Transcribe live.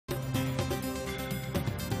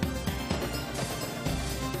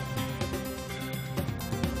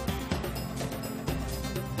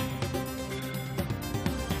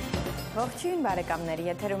Ողջույն բարեկամների,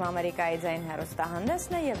 եթերում Ամերիկայի ձայն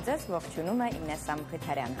հեռուստահանդեսն է և ձեզ ողջունում է Ինեսսա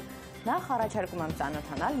Մխիթարյանը։ Նախ առաջարկում եմ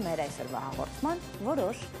ծանոթանալ մեր այսօրվա հաղորդման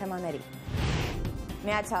որոշ թեմաների։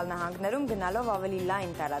 Միացյալ Նահանգներում գնալով ավելի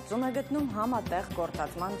լայն տարածում է գտնում համատեղ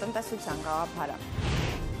գործածման տնտեսության գաղափարը։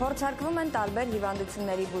 Փորձարկվում են տարբեր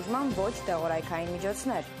հիվանդությունների բուժման ոչ տեղորայքային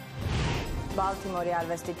միջոցներ։ Բալթիմորի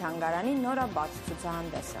արվեստի թանգարանի նորաբաց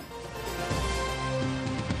ցուցահանդեսը։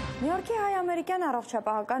 Նյու Յորքի հայ-ամերիկյան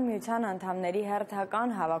առողջապահական միության անդամների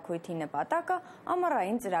հերթական հավաքույթի նպատակը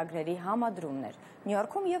ամառային ծրագրերի համադրումն էր Նյու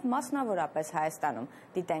Յորքում և մասնավորապես Հայաստանում։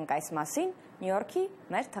 Դիտենք այս մասին Նյու Յորքի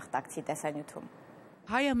մեր թղթակցի տեսանյութում։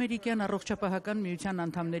 Հայ-ամերիկյան առողջապահական միության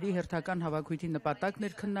անդամների հերթական հավաքույթի նպատակն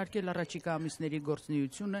էր քննարկել առաջիկա ամիսների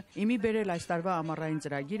գործունեությունը, իմի բերել այս տարվա ամառային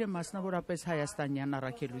ծրագիրը, մասնավորապես հայաստանյան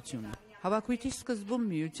առաքելությունը։ Հավաքույթի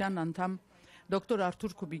սկզբում միության անդամ Դոկտոր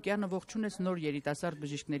Արթուր Քուբիկյանը ողջունեց նոր երիտասարդ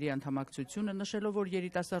բժիշկների անդամակցությունը, նշելով, որ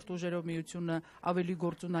երիտասարդ ուժերով միությունը ավելի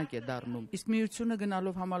գործունակ է դառնում։ Իսկ միությունը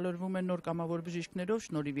գնալով համալրվում է նոր կամավոր բժիշկներով,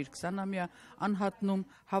 շնորհիվ իր 20-ամյա անհատնում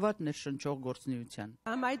հավատ ներշնչող գործունեության։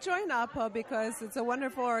 I joined APA because it's a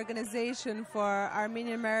wonderful organization for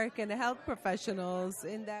Armenian American health professionals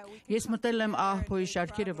in that we Ես մտել եմ ԱՀՊՕ-ի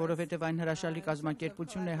շարքերը, որովհետև այն հրաշալի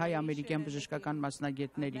կազմակերպություն է հայ-ամերիկյան բժշկական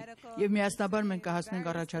մասնագետների, եւ միասնաբար մենք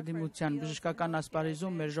կհասնենք առաջադիմության բժշկական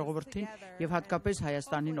ասպարեզում մեր ժողովրդին եւ հատկապես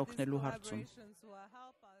Հայաստանին օգնելու հարցում։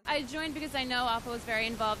 I joined because I know APA is very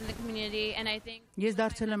involved in the community and I think Ես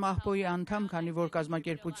դարձել եմ ԱՀՊՕ-ի անդամ, քանի որ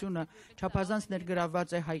կազմակերպությունը չափազանց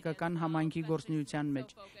ներգրավված է հայկական համայնքի գործունեության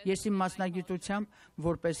մեջ։ Ես իմ մասնագիտությամբ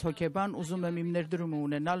որպես հոգեբան ուզում եմ իմ ներդրումը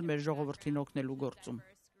ունենալ մեր ժողովրդին օգնելու գործում։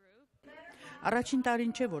 Առաջին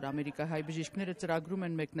տարին չէ, որ ամերիկահայ բժիշկները ծրագրում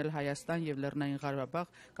են մեկնել Հայաստան եւ Լեռնային Ղարաբաղ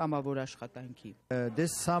կամավոր աշխատանքի։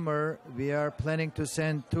 This summer we are planning to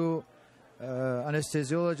send two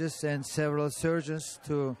anesthesiologists and several surgeons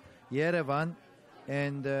to Yerevan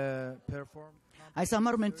and perform Այս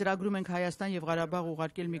ամառ մենք ծրագրում ենք Հայաստան եւ Ղարաբաղ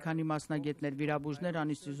ուղարկել մի քանի մասնագետներ, վիրաբույժներ,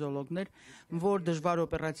 անեստեզիոլոգներ, որ դժվար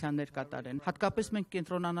օպերացիաներ կատարեն։ Հատկապես մենք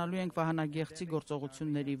կենտրոնանալու ենք վահանագեղձի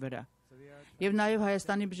գործողությունների վրա։ Եվ նաև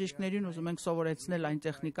Հայաստանի բժիշկներին ուզում ենք սովորեցնել այն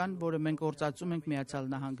տեխնիկան, որը մենք գործածում ենք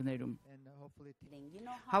Միացյալ Նահանգներում։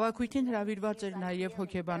 Հավաքույթին հրավիրված էր նաև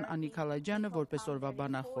հոգեբան Անի Քալաջյանը որպես օրվա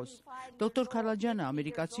բանախոս։ Դոկտոր Քալաջյանը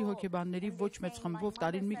ամերիկացի հոգեբանների ոչ մեծ խմբով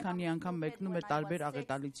տարին մի քանի անգամ մեկնում է տարբեր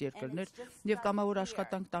աղետալից երկրներ եւ կամավոր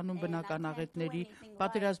աշխատանք տանում բնական աղետների,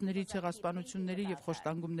 պատերազմների, ցեղասպանությունների եւ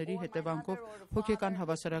խոշտանգումների հետևանքով հոգեկան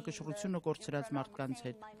հավասարակշռությունը կորցրած մարդկանց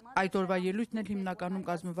հետ։ Այդ օրվա ելույթն էլ հիմնականում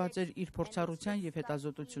կազմված էր իր փորձառության եւ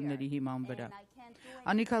հետազոտությունների հիման վրա։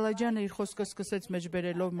 Անի Քալաջյանը իր խոսքը սկսեց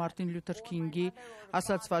մեջբերելով Մարտին Լյութեր Քինգի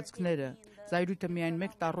ասացվածքները. Զայրույթը միայն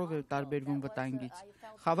մեկ տառով է տարբերվում վտանգից։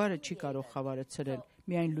 Խավարը չի կարող խավարը ցրել,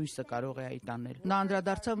 միայն լույսը կարող է այդ անել։ Նա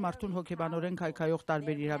անդրադարձավ մարդուն հոգեբանորեն քայքայող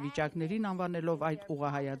տարբեր իրավիճակներին, անվանելով այդ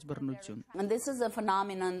ուղղահայաց բռնություն։ And this is a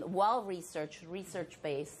phenomenon well research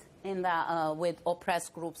based in that with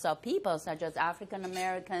oppressed groups of people such as African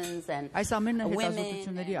Americans and Այս ամենը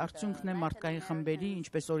հետազոտությունների արդյունքն է մարդկային խմբերի,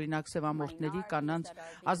 ինչպես օրինակ սևամորթների, կանանց,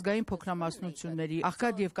 ազգային փոքրամասնությունների,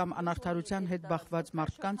 աղքատ եւ կամ անարդարության հետ բախված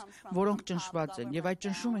մարդկանց, որոնք ճնշված են, եւ այդ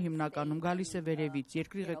ճնշումը հիմնականում գալիս է վերևից,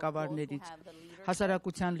 երկրի ղեկավարներից,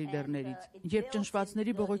 հասարակության լիդերներից։ Երբ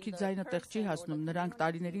ճնշվածների բողոքի ձայնը տեղ չի հասնում, նրանք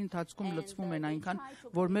տարիների ընթացքում լցվում են այնքան,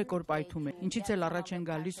 որ մեկ օր պայթում է, ինչից էլ առաջ են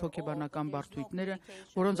գալիս հոգեբանական բարդույթները,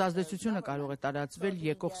 որոնց ազդեցությունը կարող է տարածվել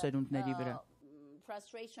եկող սերունդների վրա։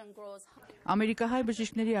 Ամերիկահայ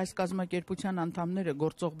բժիշկների այս կազմակերպության անդամները,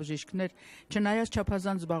 գործող բժիշկներ, չնայած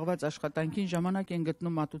չափազանց զբաղված աշխատանքին, ժամանակ են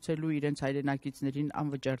գտնում մատուցելու իրենց հայրենակիցներին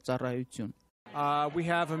անվճար ծառայություն։ We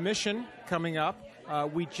have a mission coming up.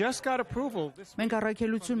 We just got approval. Մենք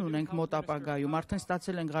առաքելություն ունենք մոտ ապագայում, արդեն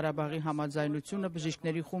ստացել ենք Ղարաբաղի համաձայնությունը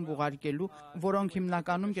բժիշկների խումբ ուղարկելու, որոնք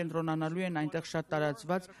հիմնականում կենտրոնանալու են այնտեղ շատ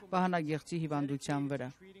տարածված վահանագեղձի հիվանդության վրա։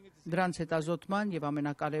 Դրանց հետազոտման եւ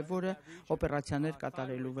ամենակարևորը օպերացիաներ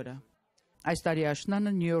կատարելու վրա։ Այս տարի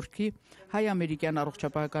աշնանը Նյու Յորքի հայ-ամերիկյան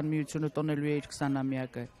առողջապահական միությունը տոնելու է իր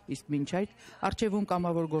 20-ամյակը, իսկ մինչ այդ արժևում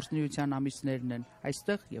կամավոր գործունեության ամիսներն են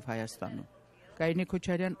այստեղ եւ Հայաստանում։ Կայնի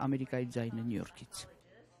Քոչարյան, Ամերիկայի ձայնը, Նյու Յորքից։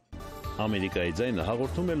 Ամերիկայի ձայնը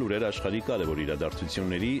հաղորդում է լուրեր աշխարհի կարևոր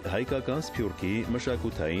իրադարձությունների, հայկական սփյուռքի,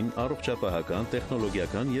 մշակութային, առողջապահական,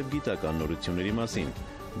 տեխնոլոգիական եւ գիտական նորությունների մասին։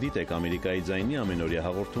 Դիտեք Ամերիկայի ձայնի ամենօրյա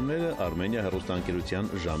հաղորդումները Armenia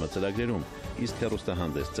հեռուստաընկերության ժամը ծրագրերում, իսկ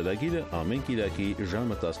հեռուստահանդես ծրագիրը ամեն կիրակի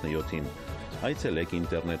ժամը 17-ին։ Այցելեք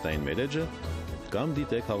ինտերնետային մերեջը կամ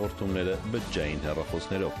դիտեք հաղորդումները բջջային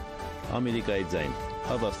հեռախոսներով։ Ամերիկայի ձայն,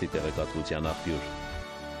 հավաստի տեղեկատվության աղբյուր։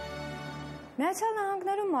 Միացյալ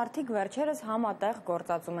Նահանգներում մարդիկ վերջերս համատեղ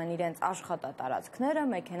գործածում են իրենց աշխատատարածքները,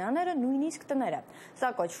 մեքենաները, նույնիսկ տները։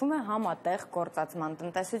 Սա կոչվում է համատեղ գործածման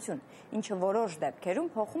տնտեսություն, ինչը որոշ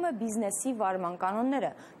դեպքերում փոխում է բիզնեսի վարման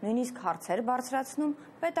կանոնները, նույնիսկ հարցեր բարձրացնում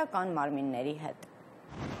պետական մարմինների հետ։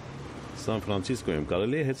 Սան Ֆրանցիսկոյում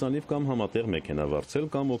կարելի է հեծանիվ կամ համատեղ մեքենա վարձել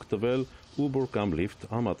կամ օգտվել Uber կամ Lyft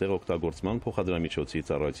համատեղ օգտագործման փոխադրամիջոցի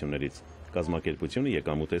ծառայություններից։ Կազմակերպությունը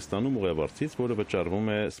եկամուտ է ստանում ուղևորցից, որը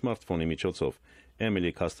վճարվում է սմարթֆոնի միջոցով։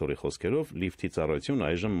 Էմիլի Քաստորի խոսքերով Lyft-ի ծառայությունը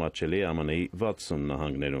այժմ մատչելի է ԱՄՆ-ի 60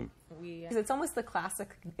 նահանգներում։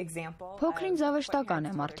 Փոքրին զավեշտական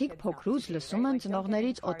է, մարդիկ փոքրուց լսում են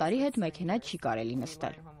ծնողներից օտարի հետ մեքենա չի կարելի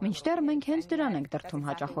նստել։ Մինչդեռ մենք հենց դրան ենք դրդում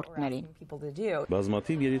հաճախորդներին։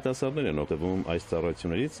 Բազմաթիվ երիտասարդներ են օգտվում այս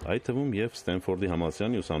ծառայություններից, այդ թվում եւ Ստենֆորդի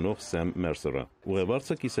համալսարանի ուսանող Սեմ Մերսերը։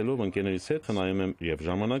 Ուղևորցը կիսելով ընկերներից հետ խնայում եմ եւ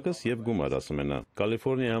ժամանակս եւ գումար, ասում է նա։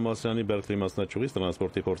 Կալիֆոռնիայի համալսարանի Բերքլի մասնաճյուղից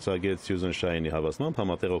տրանսպորտի փորձագետ Սյուզեն Շայնի հավաստմամբ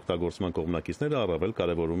համատեղ օգտագործման կողմնակիցները առավել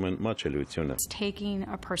կարևորում են մատչելիությունը։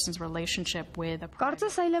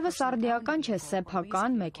 Կարծես այլևս արդիական չէ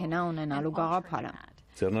սեփական մեքենա ունենալու գաղափարը։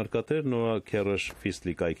 Ձեռնարկատեր Նոա Քերեշ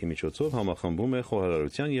Ֆիստլի կայքի միջոցով համախմբում է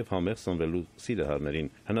խոհարարության եւ համեղ սնվելու սիրահարներին,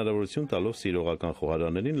 հնարավորություն տալով սիրողական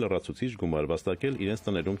խոհարարներին լրացուցիչ գումար վաստակել իրենց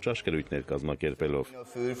տներում ճաշկերույթներ կազմակերպելով։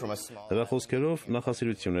 Դրա խոսքերով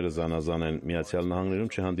նախասիրությունները զանազան են, Միացյալ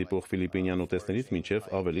Նահանգներում չհանդիպող ֆիլիպինյան ուտեստներից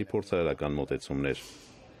մինչև ավելի փորձարարական մոտեցումներ։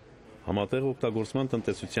 Համատեղ օգտագործման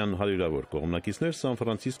տնտեսության հարյուրավոր կողմնակիցներ Սան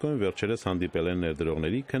Ֆրանցիսկոյում վերջերս հանդիպել են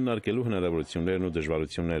ներդրողների քննարկելու հնարավորություններն ու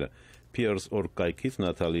դժվարությունները։ Piers Org-կայքից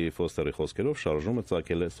Նաթալի Ֆոստերի խոսքերով շարժումը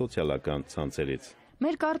ծագել է սոցիալական ցանցերից։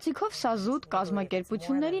 Մեր կարծիքով սա զուտ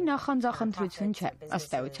կազմակերպությունների նախանձախնդրություն չէ։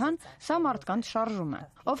 Ըստ էության, սա մարդկանց շարժում է,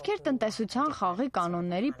 ովքեր տնտեսության խաղի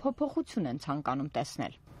կանոնների փոփոխություն են ցանկանում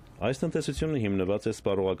տեսնել։ Այս տնտեսությունը հիմնված է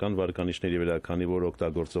սպառողական վարկանիշների վրա, քանի որ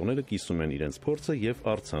օգտագործողները կիսում են իրենց փորձը եւ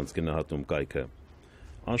առցանց գնահատում կայքը։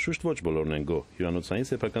 Անշուշտ ոչ բոլորն են գոհ։ Հյուրանոցային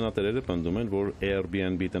սեփականատերերը պնդում են, որ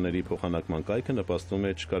Airbnb տների փոխանակման կայքը նպաստում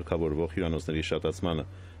է չկարգավորվող հյուրանոցների շատացմանը։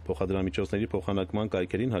 Փոխադրամիջոցների փոխանակման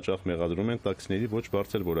կայքերին հաճախ մեղադրում են տաքսիների ոչ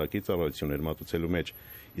բարձր որակի ծառայություններ մատուցելու մեջ,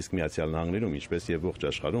 իսկ Միացյալ Նահանգներում, ինչպես եւ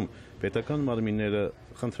ողջ աշխարհում, պետական մարմինները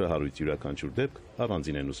խնդրահարույց յուրաքանչյուր դեպք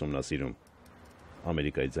առանձին են ուսումնասիրում։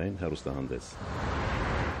 Ամերիկայի ձայն հեռուստահանդես։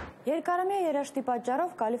 Երկարամյա երաշտի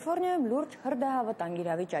պատճառով Կալիֆոռնիայում լուրջ հրդեհավտանգ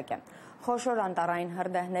իրավիճակ է։ Խոշոր անտառային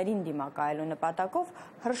հրդեհներին դիմակայելու նպատակով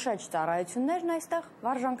հրշեջ ծառայություններն այստեղ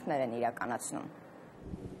վարժանքներ են իրականացնում։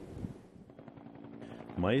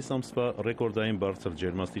 Մայիս ամսվա ռեկորդային բարձր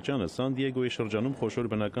ջերմաստիճանը Սան Դիեգոյի շրջանում խոշոր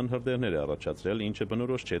բնական հրդեհներ է առաջացրել, ինչը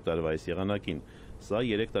բնորոշ չէ տարվա այս եղանակին։ Սա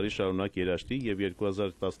 3 տարի շարունակ երաշտի եւ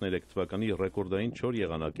 2013 թվականի ռեկորդային 4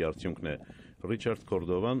 եղանակի արդյունքն է։ Ռիչարդ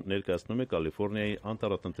Քորդովան ներկայացնում է Կալիֆոռնիայի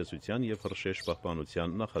անտառատնտեսության եւ հրշեջ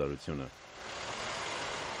պահպանության նախարարությունը։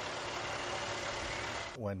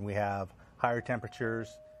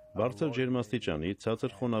 Բարձր ջերմաստիճանի,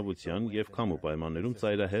 ցածր խոնավության եւ քամու պայմաններում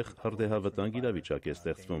ծայրահեղ հրդեհավտանգ իրավիճակ է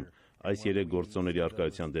ստեղծվում։ Այս 3 գործոնների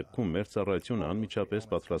առկայության դեպքում մեր ծառայությունը անմիջապես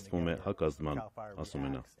պատրաստվում է հակազդման, ասում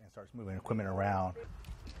է նա։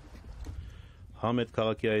 Համեդ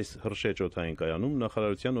քաղաքի այս հրշեջ օդային կայանում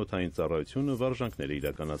նախարարության օդային ծառայությունը վարժանքներ է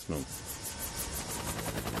իրականացնում։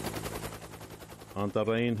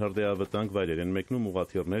 Անտառային հրդեհավտանգ վայրեր են մեկնում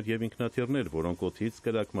ուղղաթիռներ եւ ինքնաթիռներ, որոնք օդից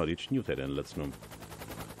կրակմարիչ նյութեր են լցնում։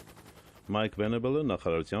 Մայք Վենեբելը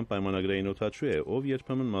նախարարության պայմանագրային օդաչու է, ով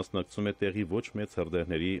երբեմն մասնակցում է տեղի ոչ մեծ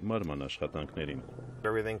հրդեհների մարման աշխատանքներին։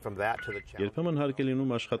 Երբեմն հարկ է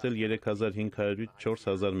լինում աշխատել 3500-ից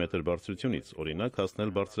 4000 մետր բարձրությունից, օրինակ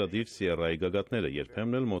հասնել բարձրադիր Սիերրայի գագաթները,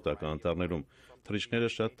 երբեմն էլ մոտակա անտառներում։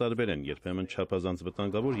 Թռիչքները շատ տարբեր են, երբեմն չափազանց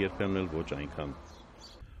վտանգավոր, երբեմն էլ ոչ այնքան։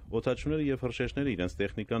 Օդաչուները եւ հրշեջները իրենց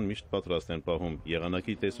տեխնիկան միշտ պատրաստ են պահում,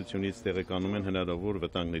 եղանակի տեսությունից տեղեկանում են հնարավոր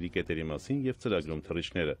վտանգների կետերի մասին եւ ծրագրում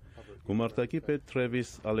թռիչքները։ Գումարտակի պետ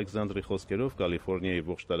Թրևիս Ալեքսանդրի խոսքերով Կալիֆոռնիայի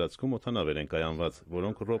ողջ տարածքում օդանավեր են կայանված,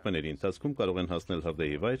 որոնք րոպեների ընթացքում կարող են հասնել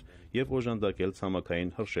հրդեհի վայր եւ օժանդակել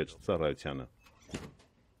ցամաքային հրշեջ ծառայությանը։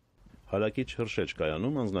 Հարակիչ հրշեջ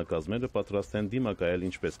կայանում անձնակազմերը պատրաստ են դիմակայել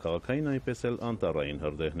ինչպես քաղաքային, այնպես էլ անտառային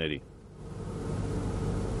հրդեհների։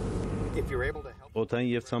 Օդային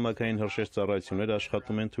եւ ցամաքային հրշեջ ծառայությունները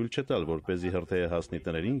աշխատում են թույլ չտալ, որպեսզի հրդեհը հասնի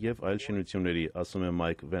տներին եւ այլ շինությունների, ասում է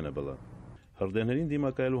Մայք Վենեբելը։ Հրդեհներին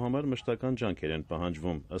դիմակայելու համար մշտական ջանքեր են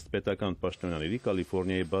պահանջվում։ Ըստ պետական պաշտոնյաների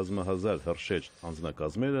Կալիֆոռնիայի բազմահազար հրշեջ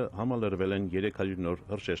անձնակազմերը համալրվել են 300 նոր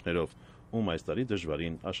հրշեջներով, ում այս տարի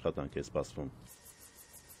դժվարին աշխատանք է սպասվում։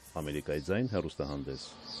 Ամերիկայի ձայն հեռուստահանդես։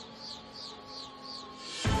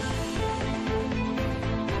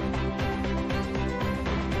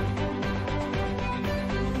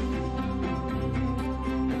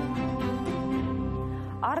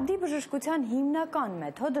 Արդի բժշկության հիմնական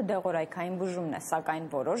մեթոդը դեղորայքային բուժումն է, սակայն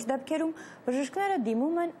որոշ դեպքերում բժիշկները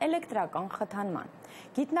դիմում են էլեկտրական խթանման։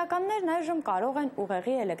 Գիտնականներն այժմ կարող են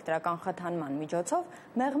ուղեղի էլեկտրական խթանման միջոցով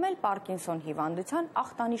մեղմել Պարկինսոն հիվանդության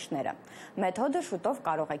ախտանիշները։ Մեթոդը շուտով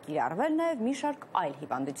կարող է կիրառվել նաև մի շարք այլ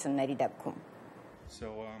հիվանդությունների դեպքում։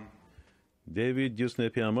 Դեյվիդ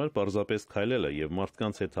Դյուսնեփի համար պարզապես քայլելը եւ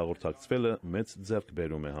մարդկանց հետ հաղորդակցվելը մեծ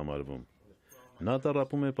ձեռքբերում է համարվում։ Նա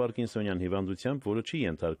տառապում է Պարկինսոնյան հիվանդությամբ, որը չի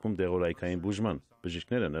ենթարկում դեղորայքային բուժման։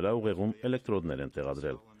 Բժիշկները նրա ուղեղում էլեկտրոդներ են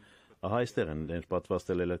տեղադրել։ Ահա այստեղ են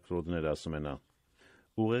ներպատվաստել էլեկտրոդները, ասում է նա։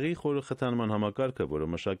 Ուղեղի խորը խթանման համակարգը, որը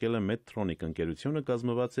մշակել է Medtronic ընկերությունը,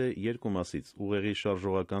 կազմված է երկու մասից՝ ուղեղի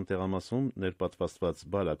շարժողական տեղամասում ներպատվաստված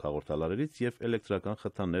բարակ հաղորդալարերից եւ էլեկտրական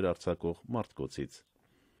խթաններ արձակող մարտկոցից։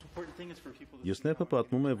 Դյուսնեփը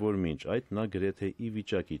պատմում է, որ մինչ այդ նա գրեթե ի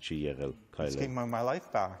վիճակի չի եղել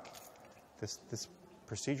քայլել։ This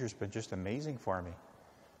procedure's been just amazing for me.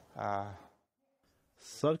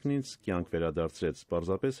 Սարքն ինձ կյանք վերադարձրեց,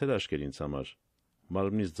 պարզապես հրաշք էր ինձ համար։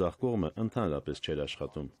 Մարմնից ձախ կողմը ընդհանրապես չէր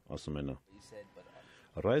աշխատում, ասում է նա։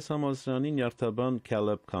 Ռայս համալսարանի նյարդաբան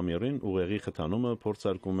Caleb Cameron ուղեղի խթանումը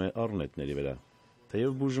փորձարկում է առնետների վրա։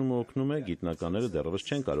 Թեև բուժումը օգնում է, գիտնականները դեռևս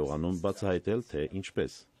չեն կարողանում բացահայտել, թե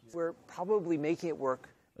ինչպես։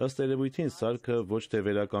 Ըստ երևույթին սարքը ոչ թե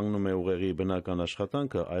վերականգնում է ուղեղի բնական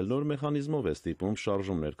աշխատանքը, այլ նոր մեխանիզմով է ստիպում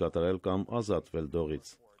շարժումներ կատարել կամ ազատվել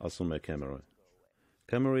դողից, ասում է Cameron։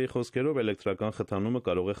 Cameron-ի խոսքերով էլեկտրական խթանումը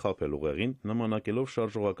կարող է խաբել ուղեղին, նմանակելով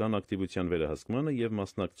շարժողական ակտիվության վերահսկմանը եւ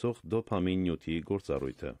մասնակցող դոփամին նյութի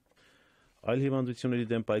գործառույթը։ Այլ հիվանդությունների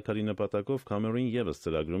դեմ պայքարի նպատակով Cameron-ին եւս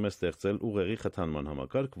ծրագրում է ստեղծել ուղեղի խթանման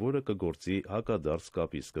համակարգ, որը կգործի հակադարձ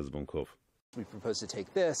կապի սկզբունքով։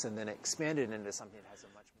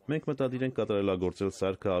 Մենք մտադիր ենք կատարելագործել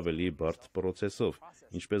սարքը ավելի բարդ պրոցեսով,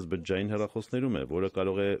 ինչպես բջջային հեռախոսներում է, որը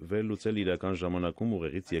կարող է վերլուծել իրական ժամանակում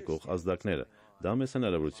ուղեղից եկող ազդակները։ Դա մեզ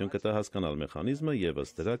հնարավորություն կտա հասկանալ մեխանիզմը եւ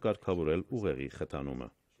ըստ դրա կարգավորել ուղեղի խթանումը։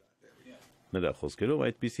 Նրա խոսքերով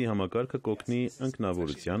այդպիսի համակարգը կօգնի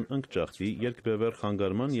ընկնավորության, ընկճախտի, երկբևեռ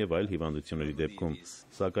խանգարման եւ այլ հիվանդությունների դեպքում,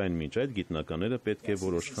 սակայն մինչ այդ գիտնականները պետք է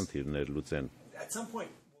որոշ խնդիրներ լուծեն։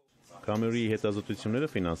 Cameron-ի հետազոտությունները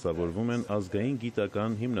ֆինանսավորվում են ազգային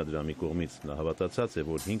գիտական հիմնադրամի կողմից։ Նա հավատացած է,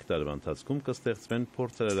 որ 5 տարվա ընթացքում կստեղծվեն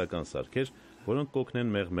փորձարարական սարքեր, որոնք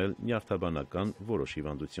կօգնեն մեղմել նյարդաբանական որոշ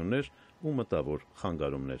հիվանդություններ ու մտավոր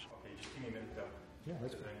խանգարումներ։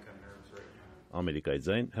 Ամերիկայի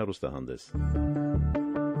ձայն հեռուստահանդես։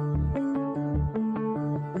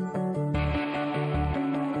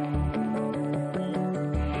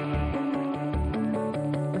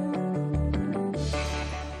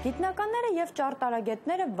 Գիտնականները եւ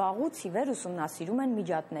ճարտարագետները վաղուց ի վեր ուսումնասիրում են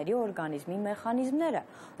միջատների օրգանիզմի մեխանիզմները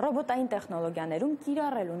ռոբոտային տեխնոլոգիաներում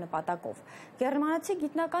կիրառելու նպատակով։ Գերմանացի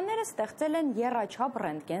գիտնականները ստեղծել են եռաչափ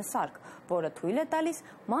ռենտգեն սարք, որը թույլ է տալիս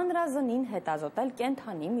մանրազնին հետազոտել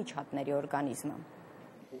կենդանի միջատների օրգանիզմը։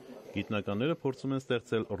 Գիտնականները փորձում են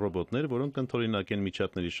ստեղծել ռոբոտներ, որոնք կընդօրինակեն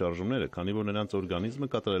միջատների շարժումները, քանի որ նրանց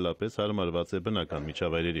օրգանիզմը կատարելապես հարմարված է բնական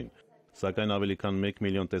միջավայրերին։ Սակայն ավելի քան 1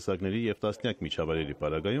 միլիոն տեսակների եւ տասնյակ միջավայրերի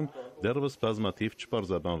պարագայում դեռևս բազմաթիվ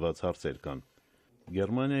չպարզաբանված հարցեր կան։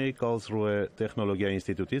 Գերմանիայի Կարլսրուե տեխնոլոգիայի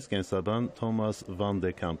ինստիտուտից կենսաբան Թոմաս Վան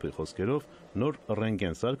դե Քամփի խոսքերով նոր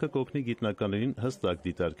ռենտգեն սարքը կօգնի գիտնականներին հստակ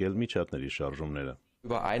դիտարկել միջատների շարժումները։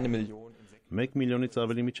 1 միլիոնից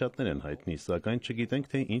ավելի միջատներ են հայտնի, սակայն չգիտենք,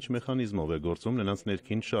 թե ինչ մեխանիզմով է գործում նրանց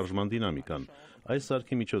ներքին շարժման դինամիկան։ Այս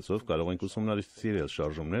սարքի միջոցով կարող ենք ուսումնասիրել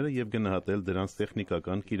շարժումները եւ գնահատել դրանց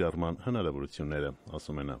տեխնիկական կիրառման հնարավորությունները,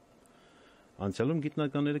 ասում է նա։ Անցյալում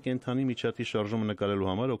գիտնականները կենդանի միջատի շարժումը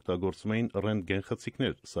նկարելու համար օգտագործում էին ռենտգեն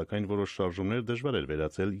խցիկներ, սակայն որոշ շարժումներ դժվար էր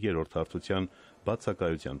վերացել երրորդ հարթության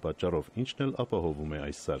բացակայության պատճառով, ինչն էլ ապահովում է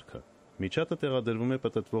այս սարքը։ Միջատը տեղադրվում է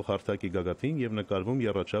պտտվող հարթակի գագաթին եւ նկարվում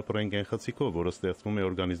եռաչափ ռենտգեն խցիկով, որը ստեղծվում է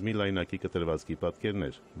օրգանիզմի լայնակի կտրվածքի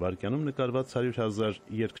պատկերներ։ Վայրկյանում նկարված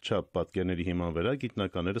 100,000 երկչափ պատկերների հիման վրա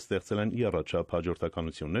գիտնականները ստեղծել են եռաչափ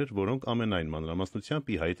հաջորդականություններ, որոնք ամենայն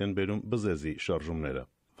մանրամասնությամբ ի հայտ են բերում բզեզի շարժումները։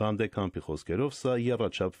 Վան դե Քամփի խոսքերով սա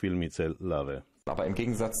եռաչափ ֆիլմից էլ լավ է։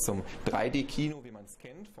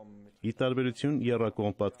 Ի տարբերություն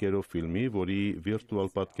եռակողմ պատկերով ֆիլմի, որի վիրտուալ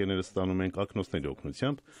պատկերները ստանում ենք ակնոցների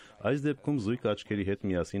օգնությամբ, այս դեպքում զույգ աչքերի հետ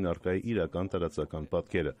միասին առկա է իրական տարածական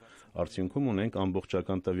պատկերը։ Արդյունքում ունենք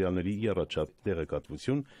ամբողջական տվյալների եռաչափ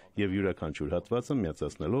տեղեկատվություն եւ յուրաքանչյուր հատվածը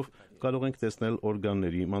միացնելով կարող ենք տեսնել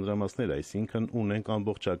օրգանների մանրամասներ, այսինքն ունենք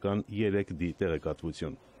ամբողջական 3D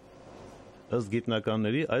տեղեկատվություն։ Ըստ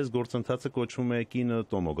գիտնականների, այս գործընթացը կոչվում է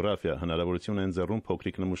կինոտոմոգրաֆիա, հնարավորություն է ընձեռում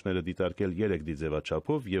փոքրիկ նմուշները դիտարկել 3D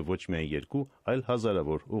ձևաչափով եւ ոչ միայն 2, այլ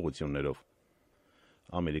հազարավոր ուղղություններով։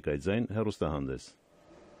 Ամերիկայի ձայն հեռուստահանդես։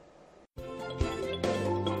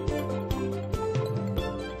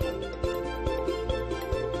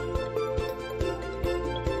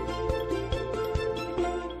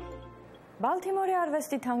 Բալթիմորի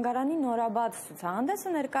արվեստի թանգարանի նորաբաց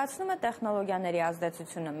ցուցահանդեսը ներկայացնում է տեխնոլոգիաների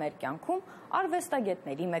ազդեցությունը մեր կյանքում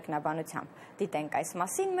արվեստագետների մեկնաբանությամբ։ Դիտենք այս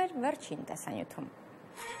մասին մեր վերջին տեսանյութում։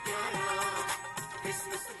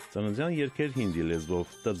 Ծննդյան երգեր հինդի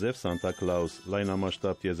լեզվով, տձև Սանտա Կլաուս,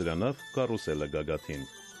 լայնամասշտաբ եզրանավ, կարուսելը գագաթին։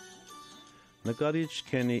 Նկարիչ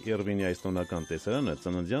Քենի Էրվինի այս տոնական տեսարանը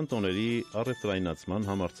ծննդյան տոների առևտրայնացման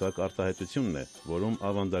համարձակ արտահայտությունն է, որում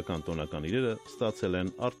ավանդական տոնական իրերը ստացել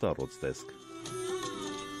են արտառոց տեսք։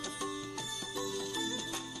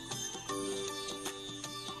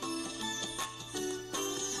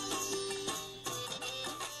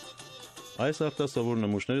 Այս արտասովոր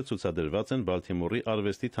նմուշները ցուցադրված են Բալթիմորի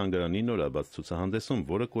արվեստի թանգարանի նորաբաց ցուցահանդեսում,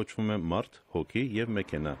 որը կոչվում է «Մարդ, հոգի և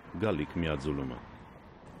մեքենա. գալիք միաձուլումը»։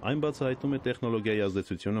 Այն բացահայտում է տեխնոլոգիայի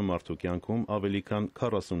ազդեցությունը մարդու կյանքում ավելի քան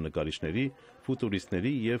 40 նկարիչների,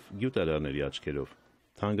 ֆուտուրիստների և գյուտարարների աչքերով։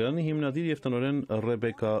 Թանգարանի հիմնադիր և տնօրեն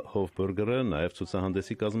Ռեբեկա Հոֆբուրգերը նաև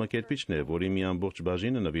ցուցահանդեսի կազմակերպիչն է, որի մի ամբողջ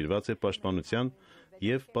բաժինը նվիրված է պաշտպանության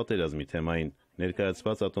և պատերազմի թեմային,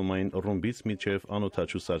 ներկայացված ատոմային ռումբից մինչև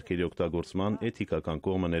անօդաչու սարքերի օգտագործման էթիկական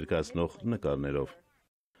կողմը ներկայացնող նկարներով։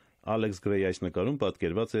 Ալեքս Գրեյի այս նկարում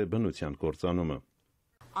պատկերված է բնության կործանումը։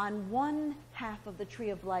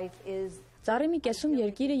 Ծառի մի կեսում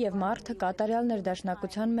երկիրը և մարդը կատարյալ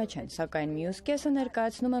ներդաշնակության մեջ են, սակայն մյուս կեսը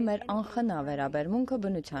ներկայացնում է մեր անխնա վերաբերմունքը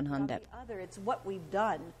բնության հանդեպ։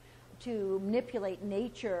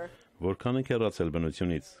 Որքան ենք հեռացել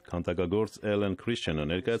բնությունից, քանդակագործ Էլեն Քրիշչենը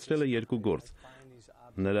ներկայացրել է երկու գործ։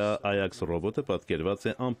 Նրա Ajax ռոբոտը պատկերված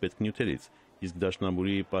է անպետք նյութերից, իսկ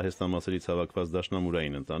դաշնամուրի պահեստամասերից հավաքված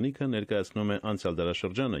դաշնամուրային ընտանիքը ներկայացնում է անցյալ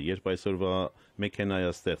դարաշրջանը, երբ այսօրվա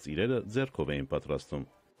մեքենայաստեղծ իրերը ձեռքով էին պատրաստում։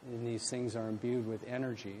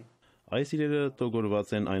 Այս իրերը տոգորված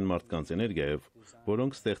են այն մարդկանց էներգիայով,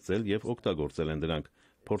 որոնք ստեղծել և օգտագործել են դրանք։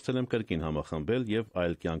 Փորձել եմ կրկին համախմբել և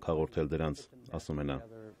այլ կյանք հաղորդել դրանց, ասում է նա։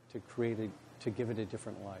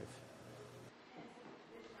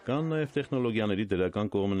 Կան նաև տեխնոլոգիաների դրական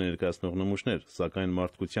կողմը ներկայացնող նմուշներ, սակայն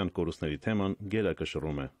մարդկության կորուստների թեման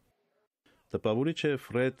գերակշռում է։ Տպավորիչ է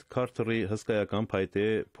Ֆրեդ Քարթերի հսկայական փայտե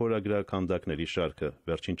փորագրաքանդակների շարքը։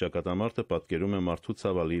 Վերջին ճակատամարտը պատկերում է մարդու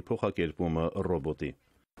ցավալի փոխակերպումը ռոբոտի։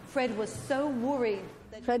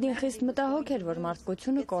 Ֆրեդին խիստ մտահոգ էր, որ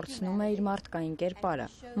մարդկությունը կորցնում է իր մարդկային կերպարը։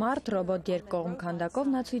 Մարդ-ռոբոտ երկկողմ քանդակով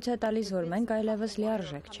նա ցույց է տալիս, որ մենք այլևս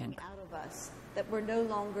լիարժեք չենք։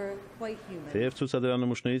 Թեև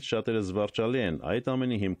ցուցադրանմուշներից շատերը զվարճալի են, այդ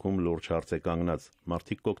ամենի հիմքում լուրջ հարց է կանգնած.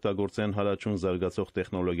 մարդիկ կօգտագործեն հարաճուն զարգացող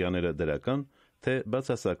տեխնոլոգիաները դրական, թե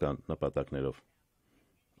բացասական նպատակներով։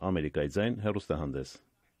 Ամերիկայի ձայն հեռուստահանդես։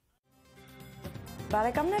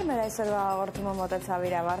 Բարեկամներ, մեր այսօրվա հաղորդումը մոտեցավ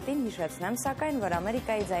իր ավարտին, հիշեցնեմ սակայն, որ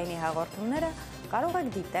Ամերիկայի ձայնի հաղորդումները կարող եք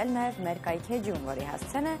դիտել նաև մեր կայքեջում, որի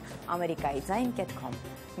հասցեն է amerikaizain.com։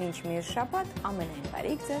 Մինչ մյուս շաբաթ ամենայն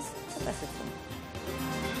բարիք ձեզ,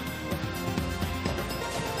 ցտեսություն։